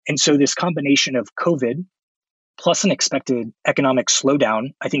And so this combination of COVID plus an expected economic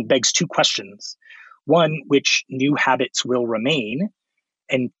slowdown, I think begs two questions. One, which new habits will remain?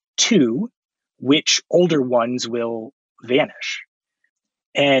 And two, which older ones will vanish?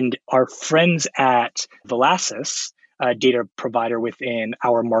 And our friends at Velasys, a data provider within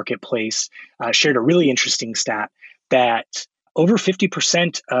our marketplace, shared a really interesting stat that over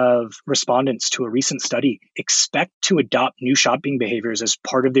 50% of respondents to a recent study expect to adopt new shopping behaviors as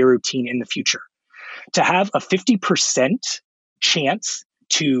part of their routine in the future. To have a 50% chance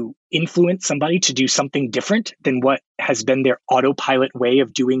to influence somebody to do something different than what has been their autopilot way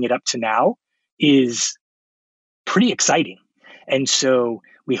of doing it up to now is pretty exciting. And so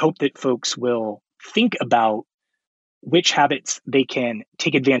we hope that folks will think about which habits they can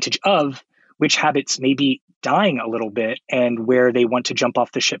take advantage of, which habits may be dying a little bit, and where they want to jump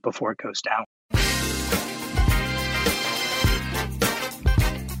off the ship before it goes down.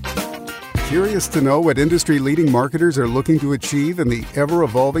 Curious to know what industry-leading marketers are looking to achieve in the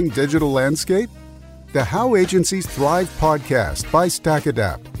ever-evolving digital landscape? The How Agencies Thrive podcast by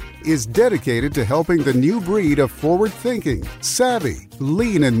StackAdapt is dedicated to helping the new breed of forward-thinking, savvy,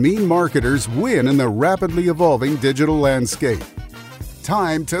 lean and mean marketers win in the rapidly evolving digital landscape.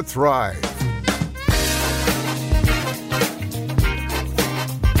 Time to thrive.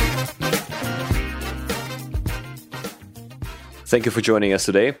 Thank you for joining us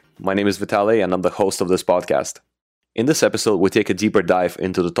today. My name is Vitaly and I'm the host of this podcast. In this episode, we take a deeper dive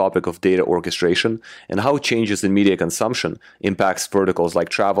into the topic of data orchestration and how changes in media consumption impacts verticals like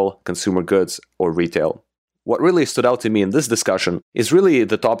travel, consumer goods, or retail. What really stood out to me in this discussion is really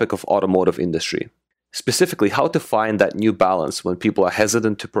the topic of automotive industry. Specifically, how to find that new balance when people are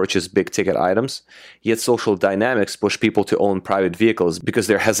hesitant to purchase big-ticket items, yet social dynamics push people to own private vehicles because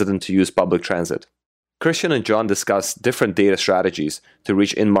they're hesitant to use public transit. Christian and John discuss different data strategies to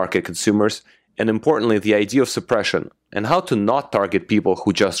reach in-market consumers, and importantly, the idea of suppression and how to not target people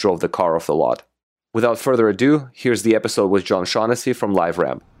who just drove the car off the lot. Without further ado, here's the episode with John Shaughnessy from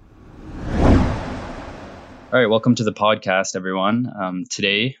LiveRamp. All right, welcome to the podcast, everyone.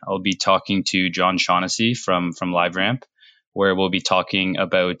 Today, I'll be talking to John Shaughnessy from LiveRamp, where we'll be talking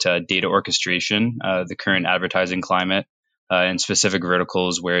about data orchestration, the current advertising climate, and specific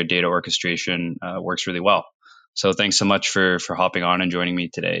verticals where data orchestration works really well. So thanks so much for hopping on and joining me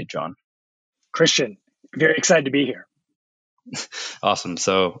today, John. Christian, very excited to be here. Awesome.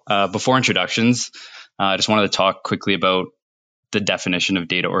 So before introductions, I just wanted to talk quickly about the definition of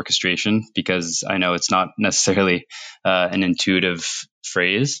data orchestration, because I know it's not necessarily an intuitive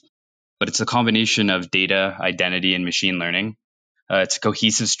phrase, but it's a combination of data, identity, and machine learning. It's a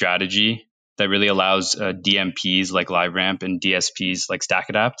cohesive strategy that really allows DMPs like LiveRamp and DSPs like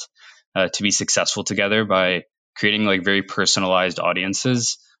StackAdapt to be successful together by creating like very personalized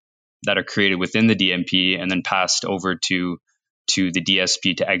audiences that are created within the DMP and then passed over to the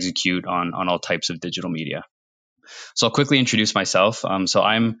DSP to execute on all types of digital media. So I'll quickly introduce myself. So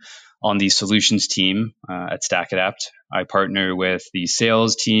I'm on the solutions team at StackAdapt. I partner with the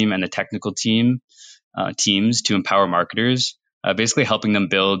sales team and the technical teams to empower marketers, basically helping them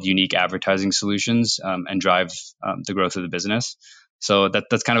build unique advertising solutions and drive the growth of the business. So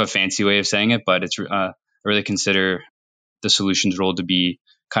that's kind of a fancy way of saying it, but it's I really consider the solutions role to be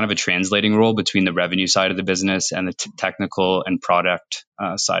kind of a translating role between the revenue side of the business and the technical and product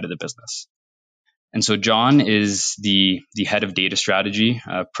side of the business. And so John is the head of data strategy,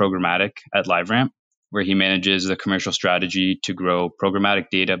 programmatic at LiveRamp, where he manages the commercial strategy to grow programmatic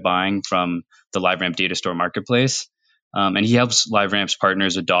data buying from the LiveRamp Data Store marketplace. And he helps LiveRamp's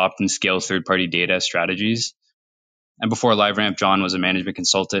partners adopt and scale third-party data strategies. And before LiveRamp, John was a management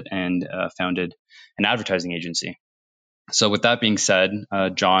consultant and founded an advertising agency. So with that being said,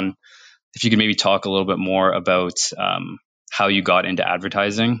 John, if you could maybe talk a little bit more about how you got into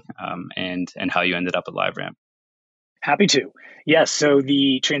advertising and how you ended up at LiveRamp. Happy to. Yes. So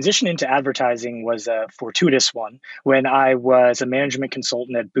the transition into advertising was a fortuitous one. When I was a management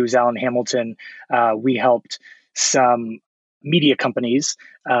consultant at Booz Allen Hamilton, we helped some media companies,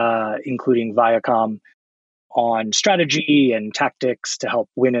 including Viacom, on strategy and tactics to help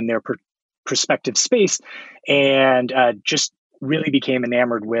win in their prospective space, and just really became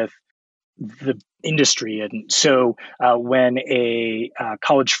enamored with the industry. And so when a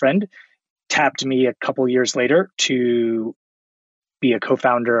college friend tapped me a couple years later to be a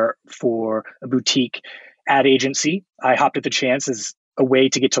co-founder for a boutique ad agency, I hopped at the chance as a way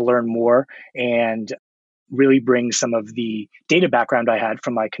to get to learn more and really bring some of the data background I had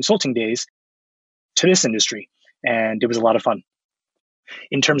from my consulting days to this industry. And it was a lot of fun.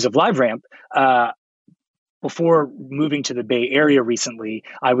 In terms of LiveRamp, before moving to the Bay Area recently,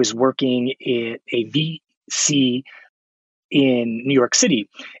 I was working at a VC in New York City,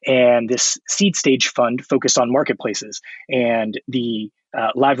 and this seed stage fund focused on marketplaces. And the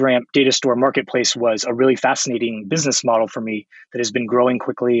LiveRamp Data Store Marketplace was a really fascinating business model for me that has been growing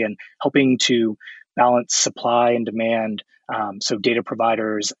quickly and helping to balance supply and demand. So data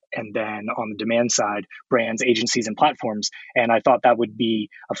providers, and then on the demand side, brands, agencies, and platforms. And I thought that would be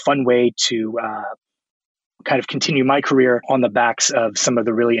a fun way to kind of continue my career on the backs of some of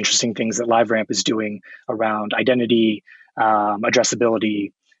the really interesting things that LiveRamp is doing around identity,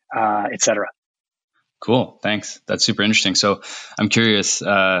 addressability, et cetera. Cool. Thanks. That's super interesting. So I'm curious,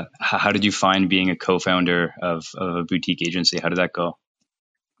 how did you find being a co-founder of a boutique agency? How did that go?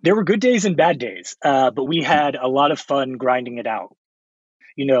 There were good days and bad days, but we had a lot of fun grinding it out.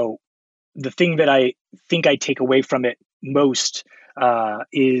 You know, the thing that I think I take away from it most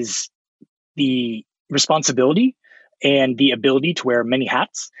is the responsibility and the ability to wear many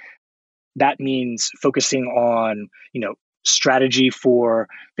hats. That means focusing on, strategy for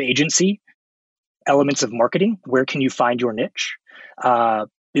the agency, elements of marketing. Where can you find your niche?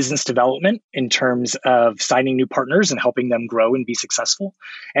 Business development in terms of signing new partners and helping them grow and be successful.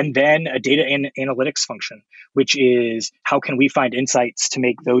 And then a data and analytics function, which is how can we find insights to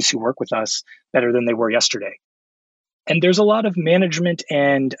make those who work with us better than they were yesterday? And there's a lot of management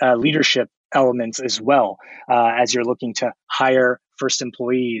and leadership elements as well, as you're looking to hire first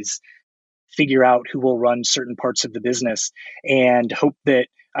employees, figure out who will run certain parts of the business, and hope that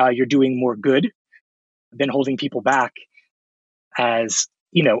you're doing more good than holding people back as,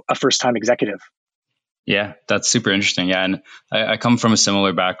 a first-time executive. Yeah, that's super interesting. Yeah, and I come from a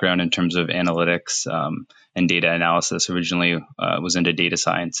similar background in terms of analytics and data analysis. Originally, was into data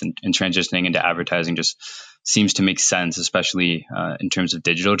science, and transitioning into advertising just seems to make sense, especially in terms of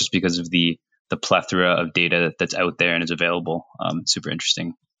digital, just because of the plethora of data that's out there and is available. Super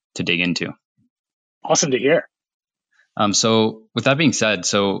interesting to dig into. Awesome to hear. So with that being said,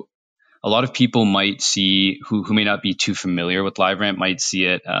 so a lot of people might see who may not be too familiar with LiveRamp might see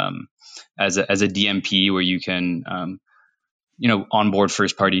it as a DMP where you can onboard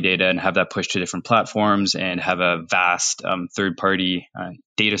first party data and have that pushed to different platforms and have a vast third party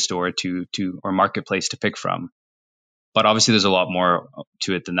data store or marketplace to pick from. But obviously there's a lot more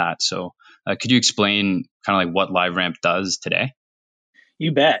to it than that. So could you explain kind of like what LiveRamp does today?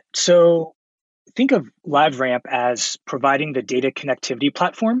 You bet. So think of LiveRamp as providing the data connectivity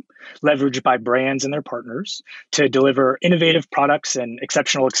platform leveraged by brands and their partners to deliver innovative products and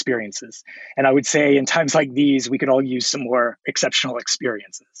exceptional experiences. And I would say in times like these, we could all use some more exceptional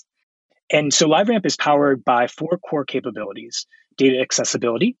experiences. And so LiveRamp is powered by 4 core capabilities: data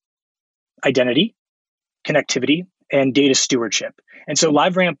accessibility, identity, connectivity, and data stewardship. And so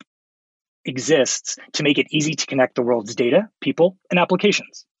LiveRamp exists to make it easy to connect the world's data, people, and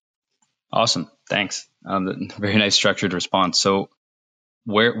applications. Awesome. Thanks. Very nice structured response. So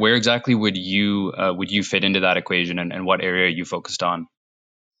where exactly would you fit into that equation, and what area are you focused on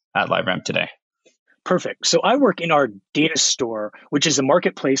at LiveRamp today? Perfect. So I work in our data store, which is a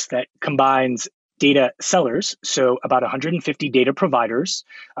marketplace that combines data sellers, so about 150 data providers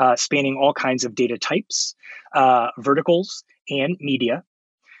spanning all kinds of data types, verticals, and media,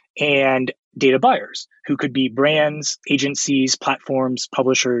 and data buyers, who could be brands, agencies, platforms,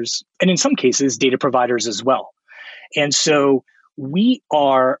 publishers, and in some cases, data providers as well. And so we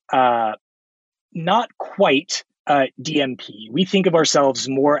are not quite DMP. We think of ourselves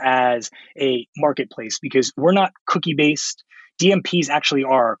more as a marketplace because we're not cookie-based. DMPs actually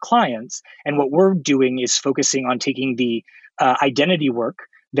are our clients. And what we're doing is focusing on taking the identity work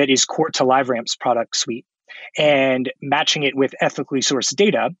that is core to LiveRamp's product suite and matching it with ethically sourced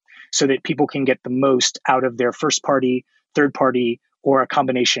data so that people can get the most out of their first party, third party, or a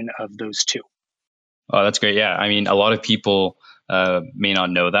combination of those two. Oh, that's great. Yeah. I mean, a lot of people may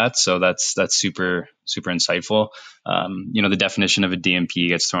not know that. So that's super, super insightful. The definition of a DMP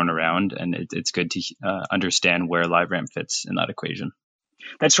gets thrown around, and it's good to understand where LiveRamp fits in that equation.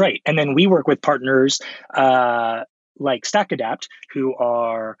 That's right. And then we work with partners like StackAdapt, who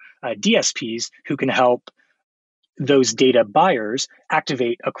are DSPs who can help those data buyers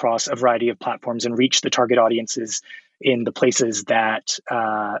activate across a variety of platforms and reach the target audiences in the places that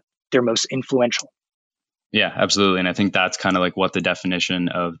they're most influential. Yeah, absolutely. And I think that's kind of like what the definition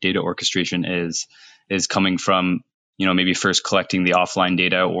of data orchestration is coming from, maybe first collecting the offline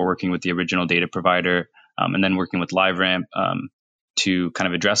data or working with the original data provider, and then working with LiveRamp to kind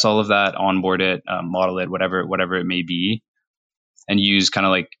of address all of that, onboard it, model it, whatever it may be, and use kind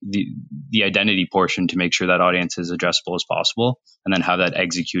of like the identity portion to make sure that audience is addressable as possible, and then have that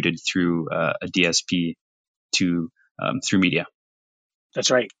executed through a DSP to through media.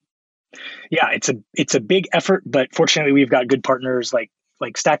 That's right. Yeah, it's a big effort, but fortunately we've got good partners like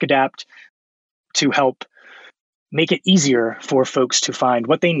StackAdapt to help make it easier for folks to find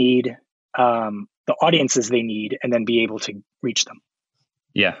what they need, the audiences they need, and then be able to reach them.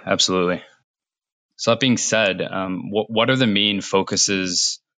 Yeah, absolutely. So that being said, what are the main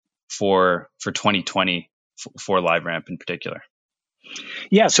focuses for 2020 for LiveRamp in particular?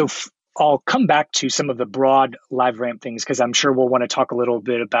 Yeah, so I'll come back to some of the broad LiveRamp things because I'm sure we'll want to talk a little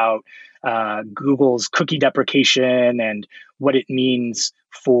bit about Google's cookie deprecation and what it means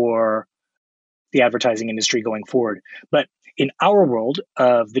for the advertising industry going forward. But in our world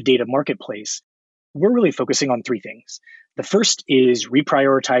of the data marketplace, we're really focusing on three things. The first is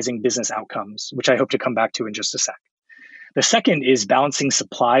reprioritizing business outcomes, which I hope to come back to in just a sec. The second is balancing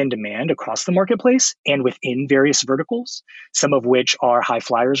supply and demand across the marketplace and within various verticals, some of which are high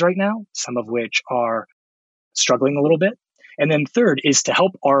flyers right now, some of which are struggling a little bit. And then third is to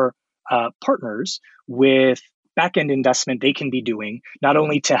help our partners with back-end investment they can be doing, not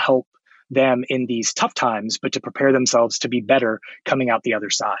only to help them in these tough times, but to prepare themselves to be better coming out the other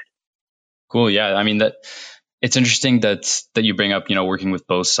side. Cool. Yeah. I mean, that it's interesting that you bring up, working with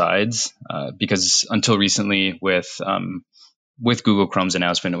both sides, because until recently with Google Chrome's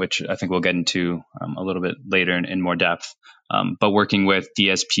announcement, which I think we'll get into a little bit later in more depth, but working with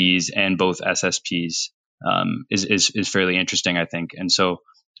DSPs and both SSPs is fairly interesting, I think. And so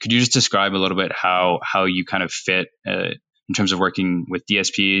could you just describe a little bit how you kind of fit in terms of working with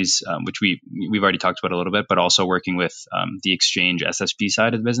DSPs, which we've already talked about a little bit, but also working with the exchange SSP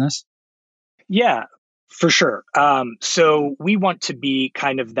side of the business? Yeah, for sure. So we want to be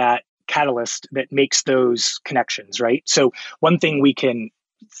kind of that catalyst that makes those connections, right? So one thing we can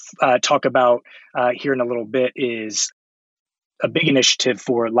talk about here in a little bit is a big initiative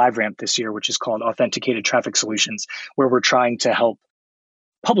for LiveRamp this year, which is called Authenticated Traffic Solutions, where we're trying to help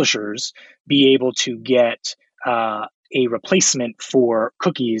publishers be able to get a replacement for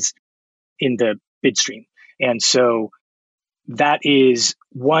cookies in the bid stream. And so that is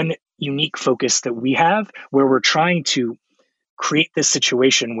one unique focus that we have where we're trying to create this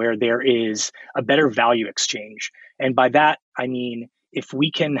situation where there is a better value exchange. And by that, I mean, if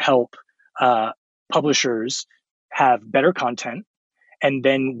we can help publishers have better content, and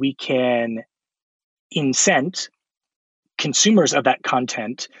then we can incent consumers of that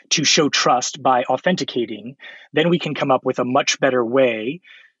content to show trust by authenticating, then we can come up with a much better way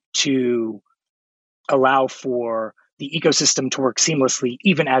to allow for the ecosystem to work seamlessly,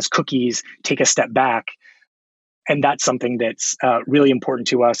 even as cookies take a step back. And that's something that's really important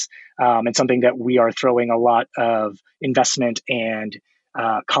to us and something that we are throwing a lot of investment and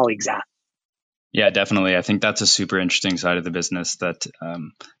colleagues at. Yeah, definitely. I think that's a super interesting side of the business that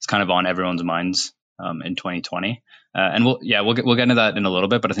is kind of on everyone's minds in 2020. And we'll get into that in a little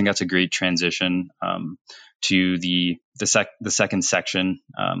bit, but I think that's a great transition to the second section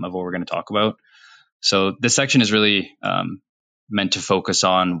of what we're going to talk about. So this section is really meant to focus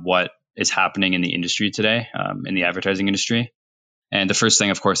on what is happening in the industry today, in the advertising industry. And the first thing,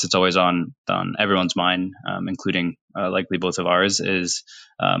 of course, that's always on everyone's mind, including likely both of ours, is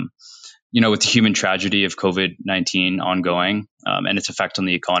with the human tragedy of COVID-19 ongoing and its effect on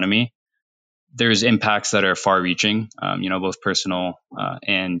the economy, there's impacts that are far-reaching, both personal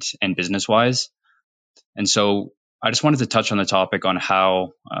and business-wise. And so I just wanted to touch on the topic on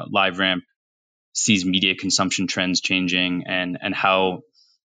how LiveRamp sees media consumption trends changing and how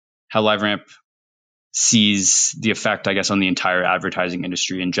LiveRamp sees the effect, I guess, on the entire advertising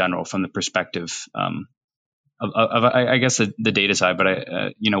industry in general from the perspective of I guess the data side,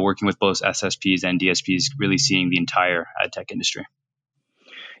 but working with both SSPs and DSPs, really seeing the entire ad tech industry.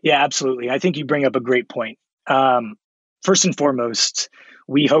 Yeah, absolutely. I think you bring up a great point. First and foremost,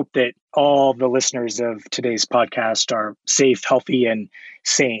 we hope that all the listeners of today's podcast are safe, healthy, and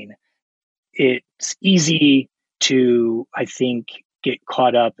sane. It's easy to, I think, get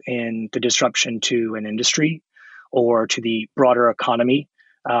caught up in the disruption to an industry or to the broader economy.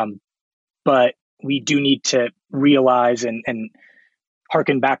 But we do need to realize and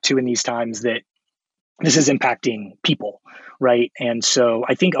hearken back to in these times that this is impacting people, right? And so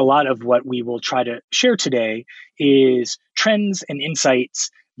I think a lot of what we will try to share today is trends and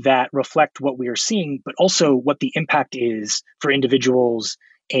insights that reflect what we are seeing, but also what the impact is for individuals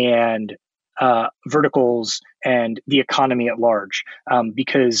and verticals and the economy at large.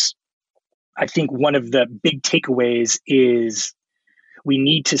 Because I think one of the big takeaways is we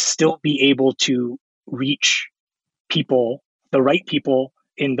need to still be able to reach people, the right people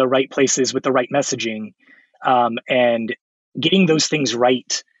in the right places with the right messaging. And getting those things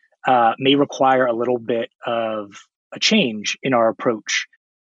right may require a little bit of a change in our approach,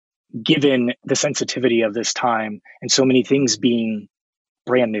 given the sensitivity of this time and so many things being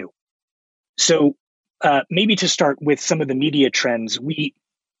brand new. So maybe to start with some of the media trends, we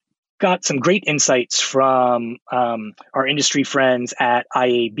got some great insights from our industry friends at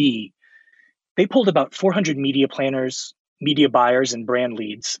IAB. They pulled about 400 media planners, media buyers, and brand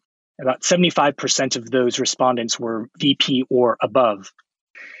leads. About 75% of those respondents were VP or above.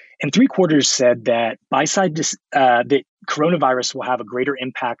 And 3/4 said that that coronavirus will have a greater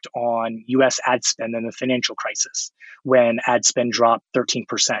impact on US ad spend than the financial crisis, when ad spend dropped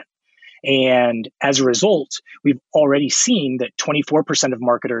 13%. And as a result, we've already seen that 24% of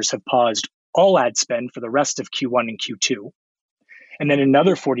marketers have paused all ad spend for the rest of Q1 and Q2. And then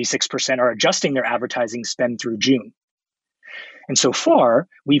another 46% are adjusting their advertising spend through June. And so far,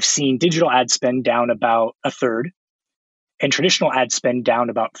 we've seen digital ad spend down about a third and traditional ad spend down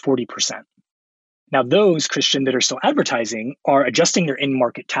about 40%. Now, those, Christian, that are still advertising are adjusting their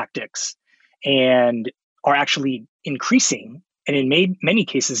in-market tactics and are actually increasing, and in many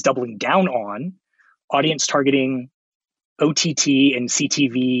cases doubling down on audience targeting, OTT and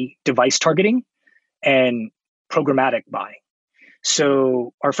CTV device targeting, and programmatic buying.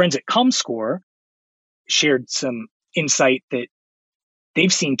 So our friends at Comscore shared some insight that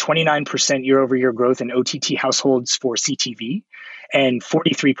they've seen 29% year-over-year growth in OTT households for CTV and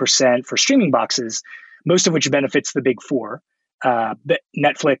 43% for streaming boxes, most of which benefits the big four,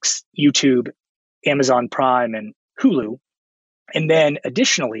 Netflix, YouTube, Amazon Prime, and Hulu. And then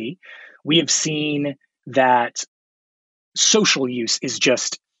additionally, we have seen that social use is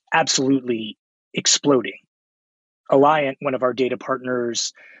just absolutely exploding. Alliant, one of our data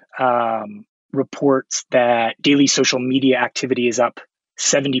partners, reports that daily social media activity is up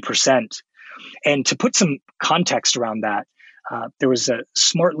 70%. And to put some context around that, there was a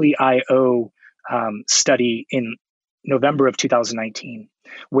Smartly.io study in November of 2019,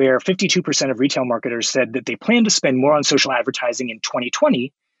 where 52% of retail marketers said that they plan to spend more on social advertising in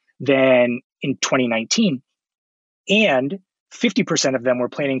 2020 than in 2019. And 50% of them were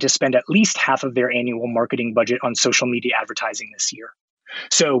planning to spend at least half of their annual marketing budget on social media advertising this year.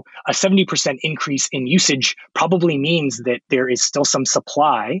 So a 70% increase in usage probably means that there is still some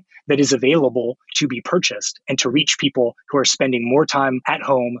supply that is available to be purchased and to reach people who are spending more time at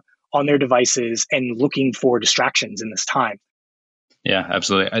home on their devices and looking for distractions in this time. Yeah,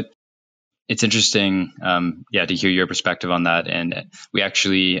 absolutely. It's interesting, to hear your perspective on that. And we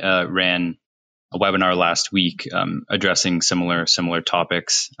actually ran a webinar last week addressing similar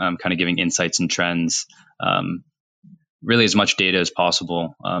topics, kind of giving insights and trends, really as much data as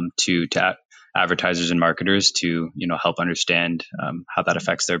possible to advertisers and marketers to help understand how that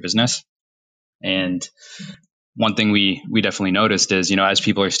affects their business. And one thing we definitely noticed is, as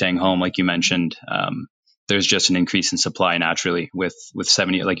people are staying home, like you mentioned, there's just an increase in supply naturally with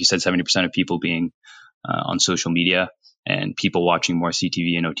 70, like you said, 70% of people being on social media and people watching more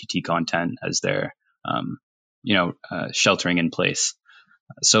CTV and OTT content as they're, sheltering in place.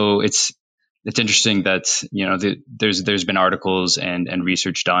 So it's interesting that, there's been articles and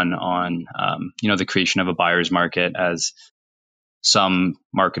research done on, the creation of a buyer's market as some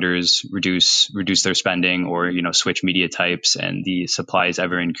marketers reduce their spending or, switch media types, and the supply is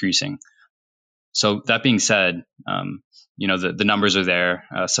ever increasing. So that being said, the numbers are there.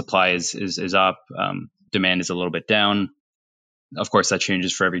 Supply is up. Demand is a little bit down. Of course, that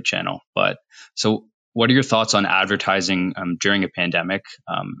changes for every channel. But so what are your thoughts on advertising during a pandemic,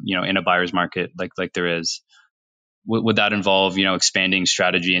 in a buyer's market like there is? Would that involve, expanding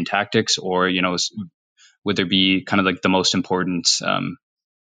strategy and tactics, or, would there be kind of like the most important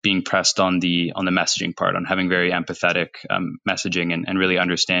being pressed on the messaging part, on having very empathetic messaging and really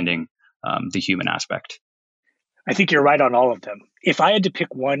understanding the human aspect? I think you're right on all of them. If I had to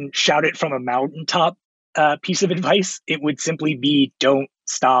pick one, shout it from a mountaintop piece of advice, it would simply be don't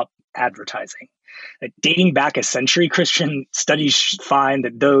stop advertising. Dating back a century, Christian, studies find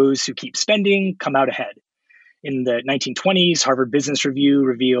that those who keep spending come out ahead. In the 1920s, Harvard Business Review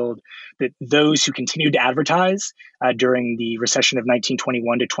revealed that those who continued to advertise during the recession of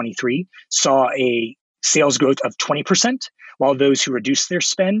 1921 to 23 saw a sales growth of 20%, while those who reduced their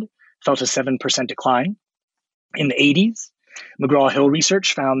spend felt a 7% decline. In the 80s, McGraw-Hill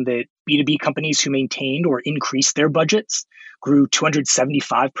research found that B2B companies who maintained or increased their budgets grew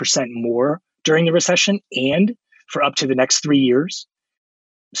 275% more during the recession and for up to the next 3 years.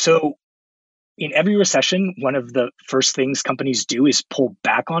 So in every recession, one of the first things companies do is pull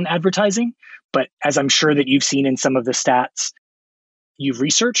back on advertising. But as I'm sure that you've seen in some of the stats you've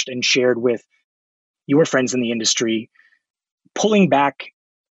researched and shared with your friends in the industry, pulling back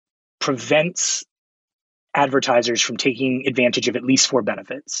prevents advertisers from taking advantage of at least 4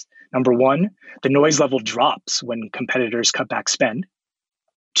 benefits. Number 1, the noise level drops when competitors cut back spend.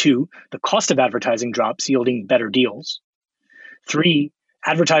 2, the cost of advertising drops, yielding better deals. 3,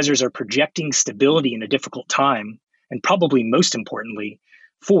 advertisers are projecting stability in a difficult time. And probably most importantly,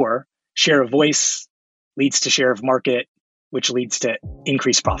 4, share of voice leads to share of market, which leads to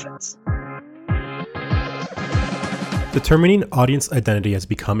increased profits. Determining audience identity has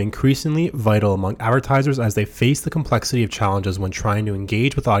become increasingly vital among advertisers as they face the complexity of challenges when trying to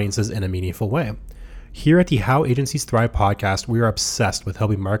engage with audiences in a meaningful way. Here at the How Agencies Thrive podcast, we are obsessed with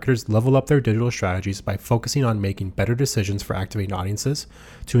helping marketers level up their digital strategies by focusing on making better decisions for activating audiences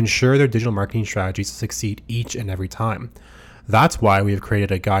to ensure their digital marketing strategies succeed each and every time. That's why we have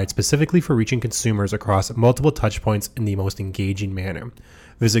created a guide specifically for reaching consumers across multiple touchpoints in the most engaging manner.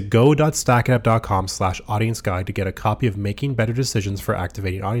 Visit go.stackitup.com/audience guide to get a copy of Making Better Decisions for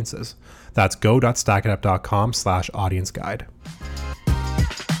Activating Audiences. That's go.stackitup.com/audience guide.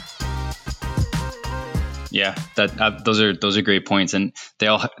 Yeah, those are great points, and they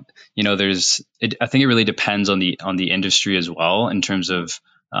all, I think it really depends on the industry as well in terms of,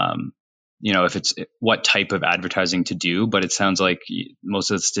 if it's what type of advertising to do. But it sounds like most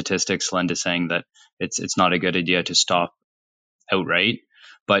of the statistics lend to saying that it's not a good idea to stop outright.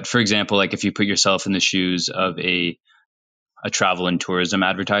 But for example, like if you put yourself in the shoes of a travel and tourism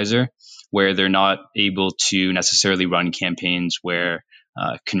advertiser, where they're not able to necessarily run campaigns where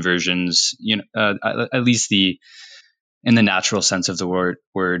conversions, at least in the natural sense of the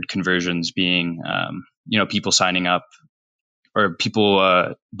word conversions being, people signing up or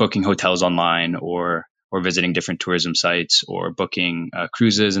people booking hotels online or visiting different tourism sites or booking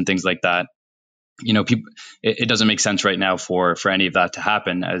cruises and things like that. It doesn't make sense right now for any of that to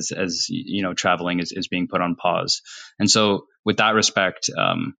happen as traveling is being put on pause. And so with that respect,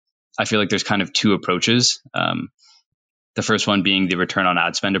 I feel like there's kind of 2 approaches. The first one being the return on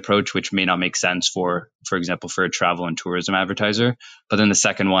ad spend approach, which may not make sense for example, for a travel and tourism advertiser. But then the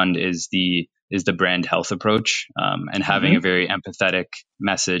second one is the brand health approach, and having a very empathetic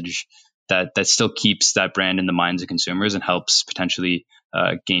message that still keeps that brand in the minds of consumers and helps potentially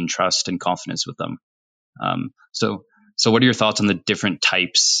gain trust and confidence with them. So what are your thoughts on the different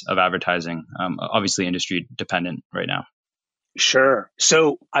types of advertising? Obviously industry dependent right now. Sure.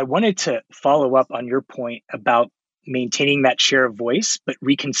 So I wanted to follow up on your point about maintaining that share of voice, but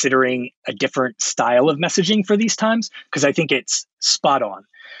reconsidering a different style of messaging for these times, because I think it's spot on.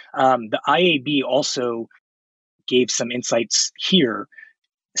 The IAB also gave some insights here,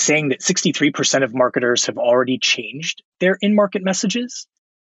 saying that 63% of marketers have already changed their in-market messages.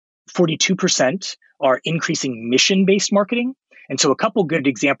 42% are increasing mission-based marketing. And so a couple good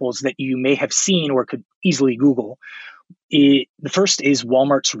examples that you may have seen or could easily Google. The first is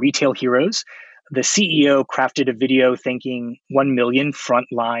Walmart's Retail Heroes. The CEO crafted a video thanking 1 million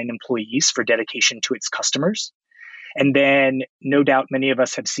frontline employees for dedication to its customers. And then no doubt many of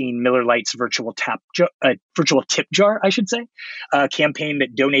us have seen Miller Lite's virtual tip jar, a campaign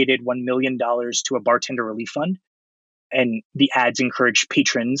that donated $1 million to a bartender relief fund. And the ads encouraged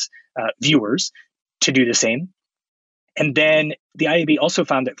patrons, viewers, to do the same. And then the IAB also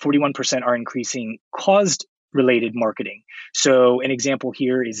found that 41% are increasing cause-related marketing. So an example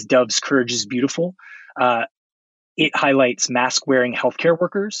here is Dove's Courage is Beautiful. It highlights mask-wearing healthcare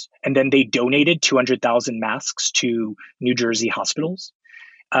workers, and then they donated 200,000 masks to New Jersey hospitals.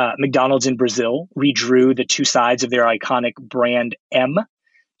 McDonald's in Brazil redrew the 2 sides of their iconic brand M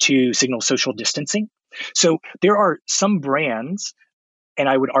to signal social distancing. So there are some brands, and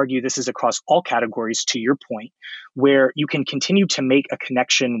I would argue this is across all categories to your point, where you can continue to make a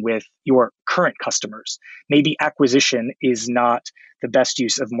connection with your current customers. Maybe acquisition is not the best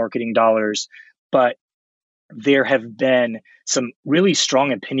use of marketing dollars, but there have been some really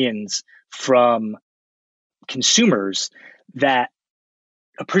strong opinions from consumers that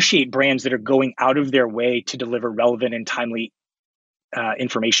appreciate brands that are going out of their way to deliver relevant and timely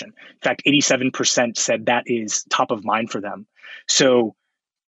information. In fact, 87% said that is top of mind for them. So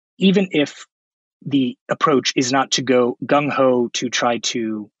even if the approach is not to go gung-ho to try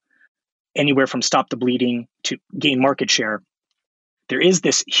to anywhere from stop the bleeding to gain market share, there is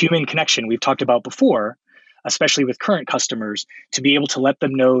this human connection we've talked about before, especially with current customers, to be able to let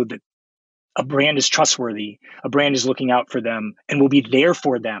them know that a brand is trustworthy, a brand is looking out for them, and will be there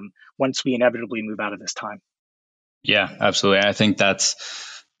for them once we inevitably move out of this time. Yeah, absolutely. I think that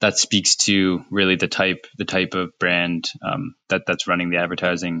speaks to really the type of brand that's running the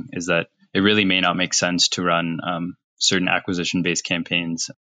advertising, is that it really may not make sense to run certain acquisition-based campaigns.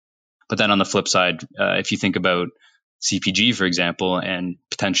 But then on the flip side, if you think about CPG, for example, and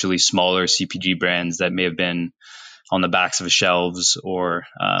potentially smaller CPG brands that may have been on the backs of shelves or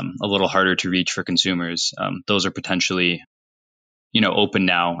a little harder to reach for consumers. Those are potentially, open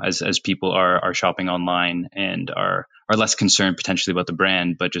now as people are shopping online and are less concerned potentially about the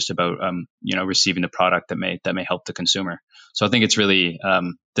brand, but just about receiving the product that may help the consumer. So I think it's really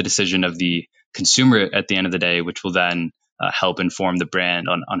the decision of the consumer at the end of the day, which will then help inform the brand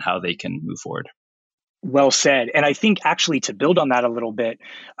on how they can move forward. Well said. And I think actually to build on that a little bit,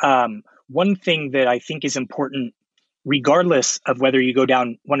 one thing that I think is important, regardless of whether you go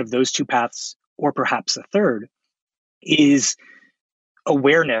down one of those two paths or perhaps a third, is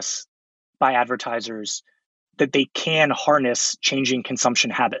awareness by advertisers that they can harness changing consumption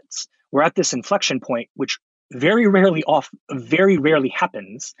habits. We're at this inflection point, which very rarely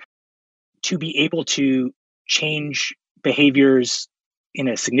happens, to be able to change behaviors in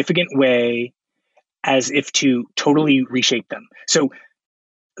a significant way, as if to totally reshape them. So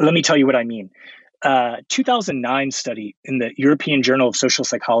let me tell you what I mean. 2009 study in the European Journal of Social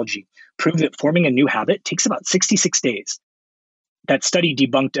Psychology proved that forming a new habit takes about 66 days. That study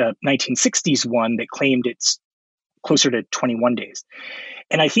debunked a 1960s one that claimed it's closer to 21 days.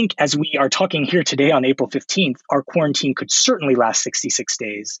 And I think as we are talking here today on April 15th, our quarantine could certainly last 66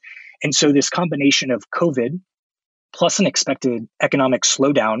 days. And so this combination of COVID plus an expected economic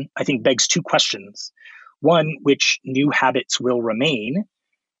slowdown, I think begs two questions. One, which new habits will remain?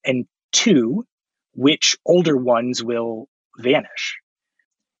 And two, which older ones will vanish?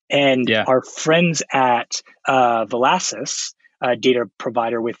 And our friends at Velasis, a data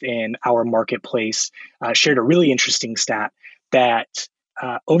provider within our marketplace, shared a really interesting stat that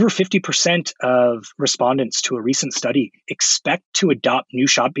over 50% of respondents to a recent study expect to adopt new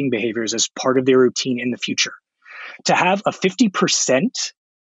shopping behaviors as part of their routine in the future. To have a 50%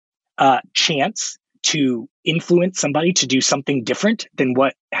 chance to influence somebody to do something different than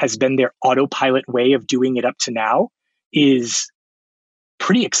what has been their autopilot way of doing it up to now is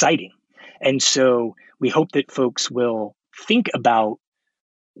pretty exciting. And so we hope that folks will think about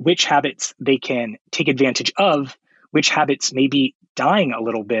which habits they can take advantage of, which habits may be dying a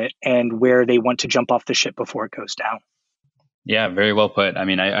little bit, and where they want to jump off the ship before it goes down. Yeah, very well put. I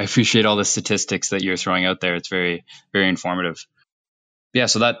mean, I appreciate all the statistics that you're throwing out there. It's very, very informative. Yeah.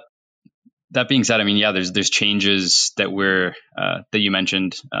 So that being said, I mean, yeah, there's changes that that you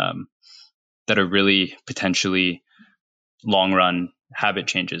mentioned that are really potentially long run habit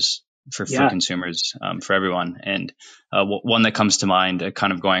changes for consumers, for everyone. And one that comes to mind,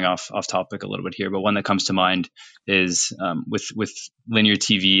 kind of going off topic a little bit here, but one that comes to mind is with linear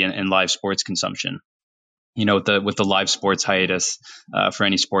TV and live sports consumption. With the live sports hiatus, for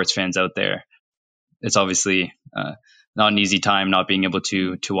any sports fans out there, it's obviously not an easy time not being able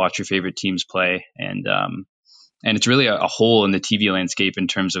to watch your favorite teams play, and it's really a hole in the TV landscape in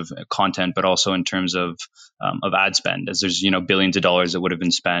terms of content, but also in terms of ad spend, as there's billions of dollars that would have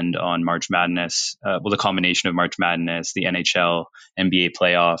been spent on March Madness, the combination of March Madness, the NHL, NBA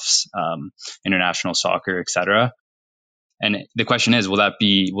playoffs, international soccer, etc. And the question is, will that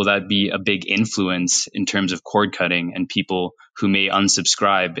be a big influence in terms of cord cutting and people who may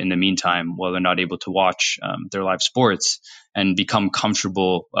unsubscribe in the meantime while they're not able to watch their live sports and become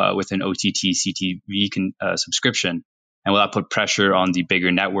comfortable with an OTT CTV subscription? And will that put pressure on the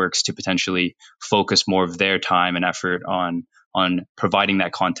bigger networks to potentially focus more of their time and effort on providing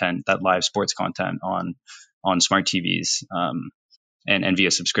that content, that live sports content on smart TVs and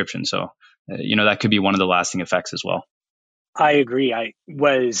via subscription? So, that could be one of the lasting effects as well. I agree. I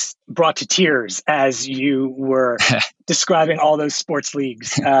was brought to tears as you were describing all those sports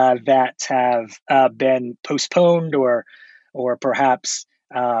leagues that have been postponed or perhaps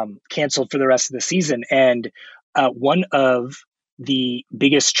canceled for the rest of the season. And one of the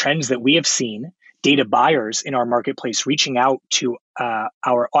biggest trends that we have seen, data buyers in our marketplace reaching out to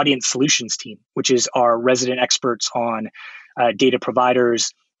our audience solutions team, which is our resident experts on data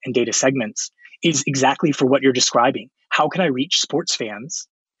providers and data segments, is exactly for what you're describing. How can I reach sports fans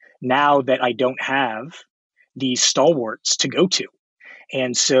now that I don't have these stalwarts to go to?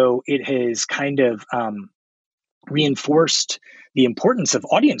 And so it has kind of reinforced the importance of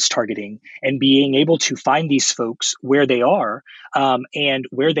audience targeting and being able to find these folks where they are, and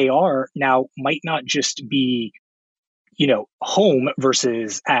where they are now might not just be, home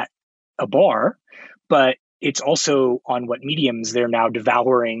versus at a bar, but it's also on what mediums they're now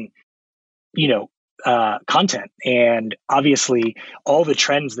devouring, content. And obviously all the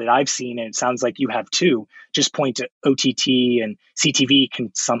trends that I've seen, and it sounds like you have too, just point to OTT and CTV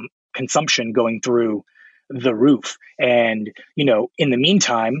consumption going through the roof. And, in the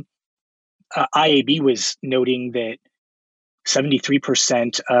meantime, IAB was noting that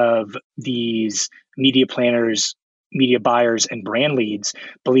 73% of these media planners, media buyers, and brand leads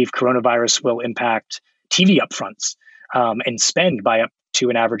believe coronavirus will impact TV upfronts and spend by up to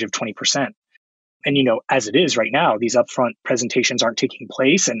an average of 20%. And, as it is right now, these upfront presentations aren't taking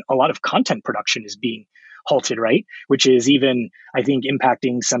place, and a lot of content production is being halted, right? Which is even, I think,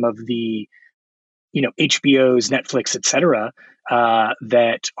 impacting some of the, HBO's, Netflix, et cetera,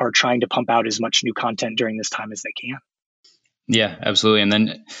 that are trying to pump out as much new content during this time as they can. Yeah, absolutely. And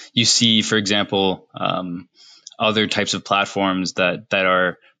then you see, for example, other types of platforms that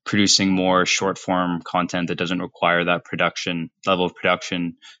are producing more short form content that doesn't require that level of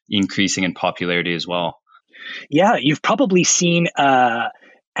production increasing in popularity as well. Yeah, you've probably seen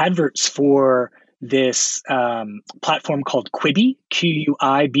adverts for this platform called Quibi,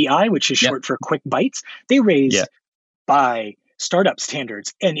 Q-U-I-B-I, which is short for Quick Bites. They raised by startup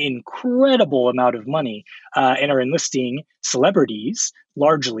standards an incredible amount of money and are enlisting celebrities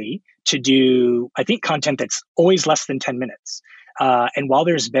largely to do, I think, content that's always less than 10 minutes. And while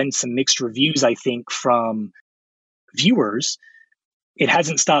there's been some mixed reviews, I think, from viewers, it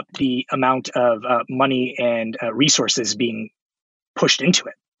hasn't stopped the amount of money and resources being pushed into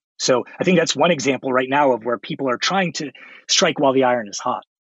it. So I think that's one example right now of where people are trying to strike while the iron is hot.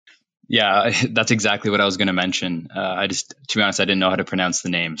 Yeah, that's exactly what I was going to mention. To be honest, I didn't know how to pronounce the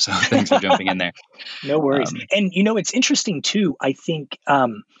name. So thanks for jumping in there. No worries. And, it's interesting too. I think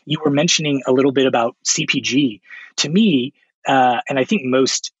you were mentioning a little bit about CPG. To me, and I think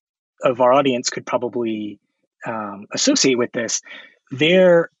most of our audience could probably associate with this,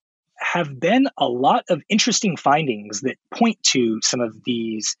 there have been a lot of interesting findings that point to some of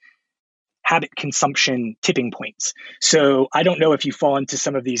these habit consumption tipping points. So I don't know if you fall into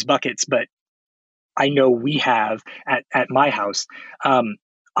some of these buckets, but I know we have at my house.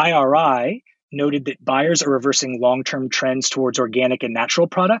 IRI noted that buyers are reversing long-term trends towards organic and natural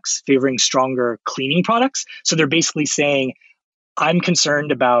products, favoring stronger cleaning products. So they're basically saying, I'm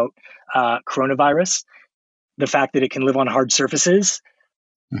concerned about coronavirus, the fact that it can live on hard surfaces.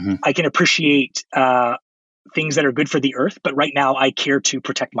 Mm-hmm. I can appreciate things that are good for the earth, but right now I care to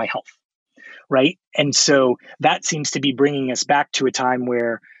protect my health. Right. And so that seems to be bringing us back to a time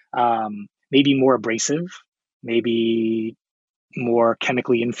where maybe more abrasive, maybe more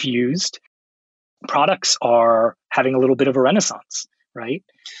chemically infused products are having a little bit of a renaissance. Right.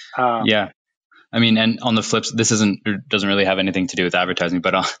 Yeah. I mean, and on the flip, this doesn't really have anything to do with advertising,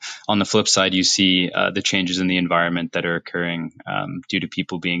 but on the flip side, you see the changes in the environment that are occurring due to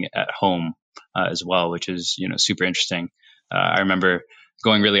people being at home as well, which is, super interesting. I remember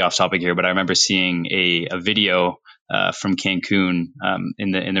going really off topic here, but I remember seeing a video from Cancun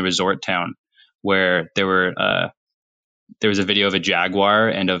in the resort town where there was a video of a jaguar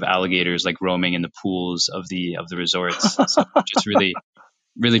and of alligators like roaming in the pools of the resorts. So just really,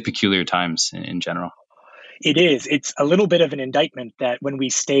 really peculiar times in general. It is. It's a little bit of an indictment that when we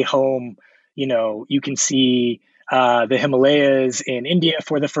stay home, you can see the Himalayas in India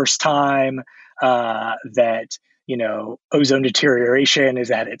for the first time, that ozone deterioration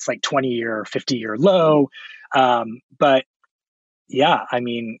is at its like 20-year or 50-year low. But yeah, I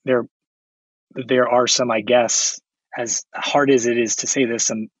mean, there are some, I guess, as hard as it is to say this,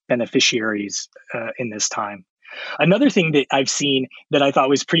 some beneficiaries in this time. Another thing that I've seen that I thought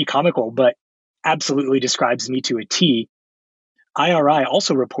was pretty comical, but absolutely describes me to a T, IRI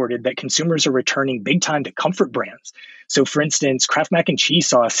also reported that consumers are returning big time to comfort brands. So, for instance, Kraft Mac and Cheese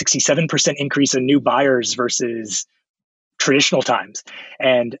saw a 67% increase in new buyers versus traditional times.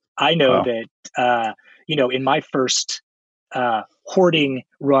 And I know that, in my first hoarding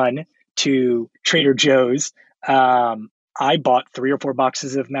run to Trader Joe's, I bought 3 or 4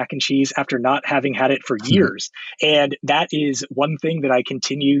 boxes of mac and cheese after not having had it for years. And that is one thing that I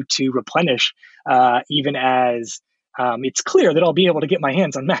continue to replenish, even as it's clear that I'll be able to get my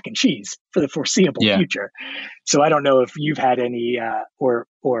hands on mac and cheese for the foreseeable future. So I don't know if you've had any or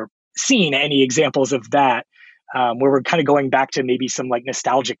seen any examples of that, where we're kind of going back to maybe some like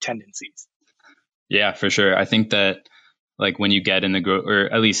nostalgic tendencies. Yeah, for sure. I think that like when you get in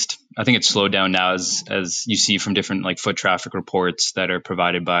or at least I think it's slowed down now as you see from different like foot traffic reports that are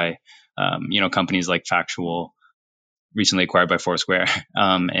provided by, companies like Factual, recently acquired by Foursquare,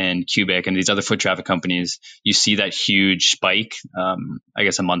 and Cubic and these other foot traffic companies. You see that huge spike, I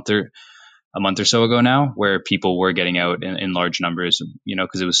guess a month or so ago now, where people were getting out in large numbers,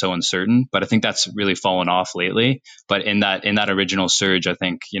 because it was so uncertain. But I think that's really fallen off lately. But in that original surge, I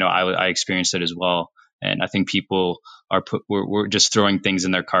think, I experienced it as well. And I think people we're just throwing things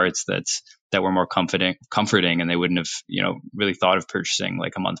in their carts that were more comforting, and they wouldn't have, really thought of purchasing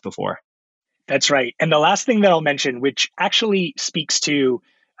like a month before. That's right. And the last thing that I'll mention, which actually speaks to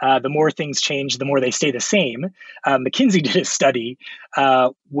the more things change, the more they stay the same. McKinsey did a study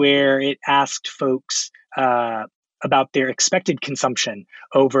where it asked folks about their expected consumption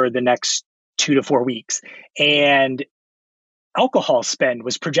over the next 2 to 4 weeks. And alcohol spend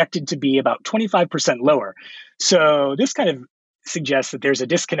was projected to be about 25% lower. So this kind of suggests that there's a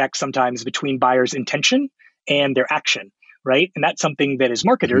disconnect sometimes between buyers' intention and their action, right? And that's something that as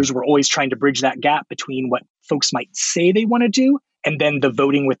marketers, we're always trying to bridge that gap between what folks might say they want to do and then the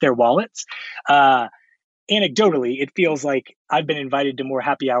voting with their wallets. Anecdotally, it feels like I've been invited to more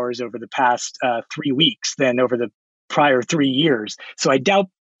happy hours over the past 3 weeks than over the prior 3 years. So I doubt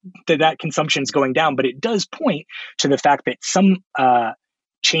that consumption is going down, but it does point to the fact that some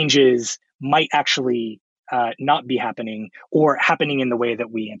changes might actually not be happening or happening in the way that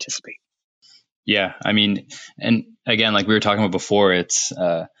we anticipate. Yeah, I mean, and again, like we were talking about before, it's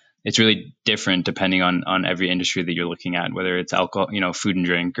really different depending on every industry that you're looking at, whether it's alcohol, food and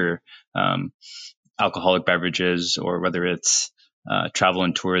drink, or alcoholic beverages, or whether it's travel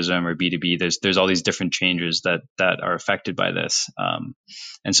and tourism or B2B. There's all these different changes that are affected by this.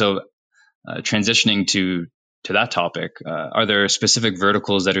 And so transitioning to that topic, are there specific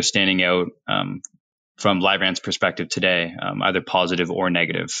verticals that are standing out from LiveRamp's perspective today, either positive or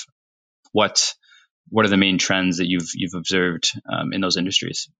negative? What are the main trends that you've observed in those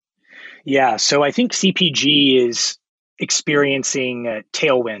industries? Yeah, so I think CPG is experiencing a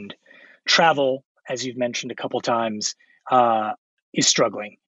tailwind. Travel, as you've mentioned a couple times, is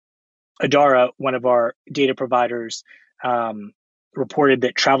struggling. Adara, one of our data providers, reported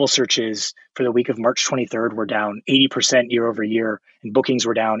that travel searches for the week of March 23rd were down 80% year over year, and bookings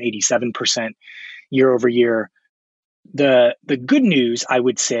were down 87% year over year. The good news, I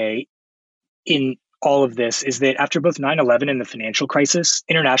would say, in all of this is that after both 9/11 and the financial crisis,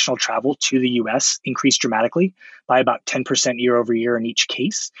 international travel to the US increased dramatically by about 10% year over year in each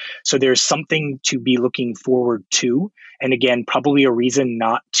case. So there's something to be looking forward to. And again, probably a reason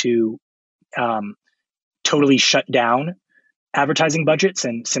not to totally shut down advertising budgets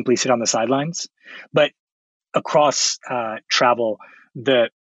and simply sit on the sidelines. But across travel, the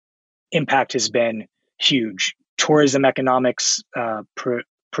impact has been huge. Tourism economics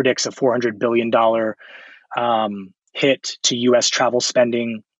predicts a $400 billion hit to U.S. travel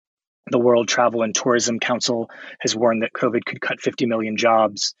spending. The World Travel and Tourism Council has warned that COVID could cut 50 million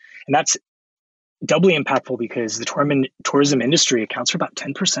jobs. And that's doubly impactful because the tourism industry accounts for about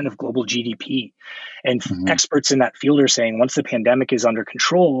 10% of global GDP. And experts in that field are saying once the pandemic is under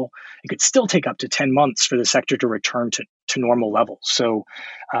control, it could still take up to 10 months for the sector to return to normal levels. So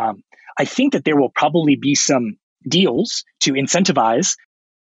I think that there will probably be some deals to incentivize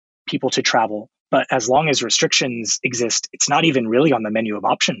people to travel. But as long as restrictions exist, it's not even really on the menu of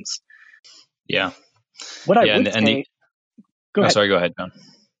options. Yeah. What I would say... Go ahead. Sorry, go ahead, John.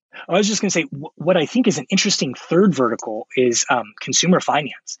 I was just going to say, what I think is an interesting third vertical is consumer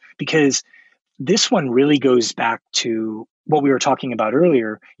finance, because this one really goes back to what we were talking about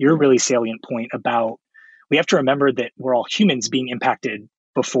earlier, your really salient point about we have to remember that we're all humans being impacted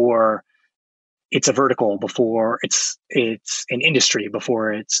before it's a vertical, before it's an industry,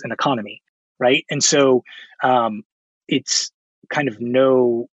 before it's an economy, right? And so it's kind of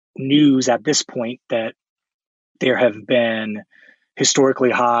no news at this point that there have been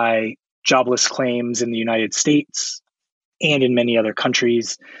historically high jobless claims in the United States and in many other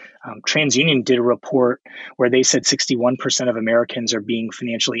countries. TransUnion did a report where they said 61% of Americans are being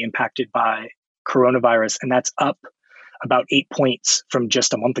financially impacted by coronavirus, and that's up about 8 points from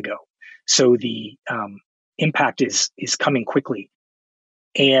just a month ago. So the impact is coming quickly.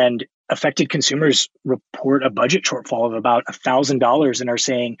 And affected consumers report a budget shortfall of about $1,000 and are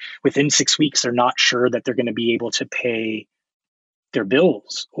saying within 6 weeks they're not sure that they're going to be able to pay their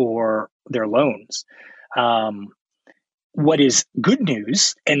bills or their loans. What is good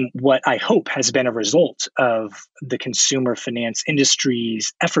news, and what I hope has been a result of the consumer finance